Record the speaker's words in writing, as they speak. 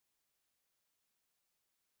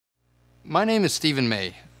My name is Stephen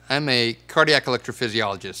May. I'm a cardiac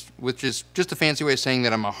electrophysiologist, which is just a fancy way of saying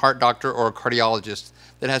that I'm a heart doctor or a cardiologist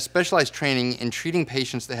that has specialized training in treating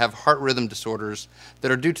patients that have heart rhythm disorders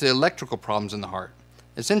that are due to electrical problems in the heart.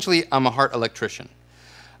 Essentially, I'm a heart electrician.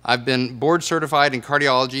 I've been board certified in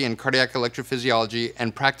cardiology and cardiac electrophysiology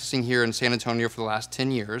and practicing here in San Antonio for the last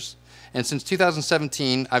 10 years. And since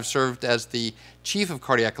 2017, I've served as the chief of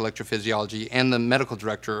cardiac electrophysiology and the medical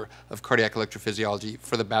director of cardiac electrophysiology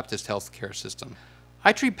for the Baptist Healthcare System.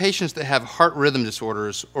 I treat patients that have heart rhythm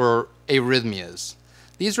disorders or arrhythmias.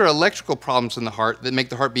 These are electrical problems in the heart that make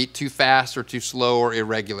the heart beat too fast or too slow or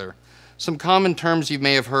irregular. Some common terms you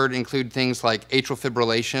may have heard include things like atrial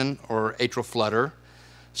fibrillation or atrial flutter,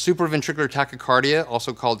 supraventricular tachycardia,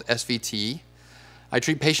 also called SVT. I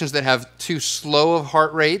treat patients that have too slow of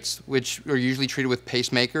heart rates, which are usually treated with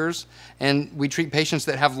pacemakers, and we treat patients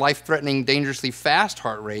that have life-threatening, dangerously fast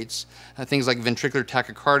heart rates, things like ventricular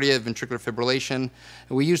tachycardia, ventricular fibrillation,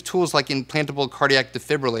 and we use tools like implantable cardiac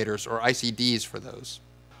defibrillators, or ICDs, for those.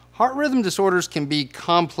 Heart rhythm disorders can be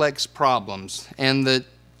complex problems, and the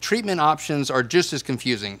treatment options are just as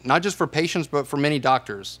confusing, not just for patients, but for many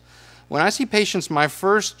doctors. When I see patients, my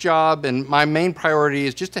first job and my main priority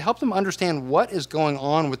is just to help them understand what is going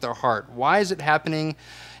on with their heart. Why is it happening,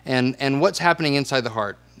 and what's happening inside the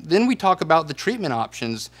heart. Then we talk about the treatment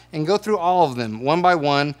options and go through all of them, one by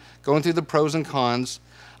one, going through the pros and cons.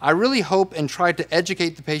 I really hope and try to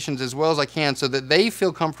educate the patients as well as I can so that they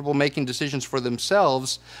feel comfortable making decisions for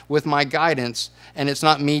themselves with my guidance, and it's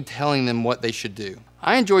not me telling them what they should do.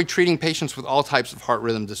 I enjoy treating patients with all types of heart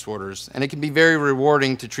rhythm disorders, and it can be very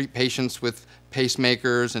rewarding to treat patients with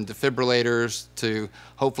pacemakers and defibrillators, to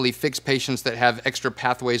hopefully fix patients that have extra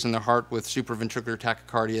pathways in their heart with supraventricular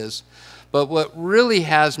tachycardias. But what really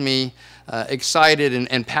has me excited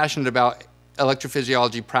and passionate about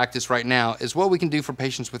electrophysiology practice right now is what we can do for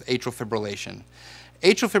patients with atrial fibrillation.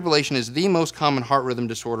 Atrial fibrillation is the most common heart rhythm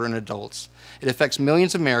disorder in adults. It affects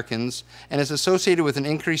millions of Americans and is associated with an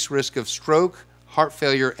increased risk of stroke, heart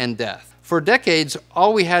failure, and death. For decades,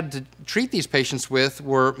 all we had to treat these patients with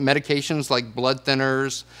were medications like blood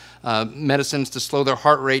thinners, medicines to slow their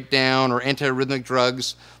heart rate down, or antiarrhythmic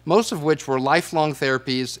drugs, most of which were lifelong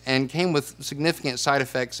therapies and came with significant side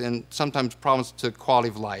effects and sometimes problems to quality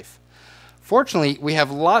of life. Fortunately, we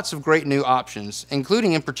have lots of great new options,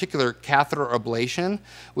 including in particular catheter ablation,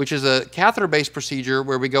 which is a catheter-based procedure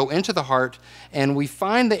where we go into the heart and we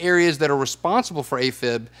find the areas that are responsible for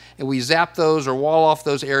AFib and we zap those or wall off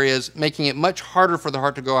those areas, making it much harder for the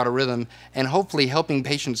heart to go out of rhythm and hopefully helping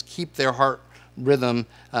patients keep their heart rhythm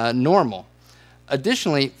normal.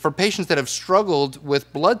 Additionally, for patients that have struggled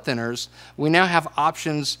with blood thinners, we now have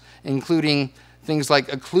options including things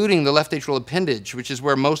like occluding the left atrial appendage, which is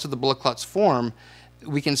where most of the blood clots form.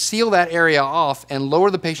 We can seal that area off and lower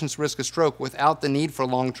the patient's risk of stroke without the need for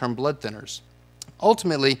long-term blood thinners.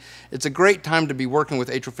 Ultimately, it's a great time to be working with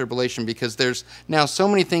atrial fibrillation because there's now so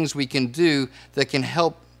many things we can do that can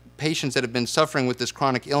help patients that have been suffering with this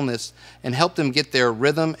chronic illness and help them get their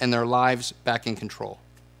rhythm and their lives back in control.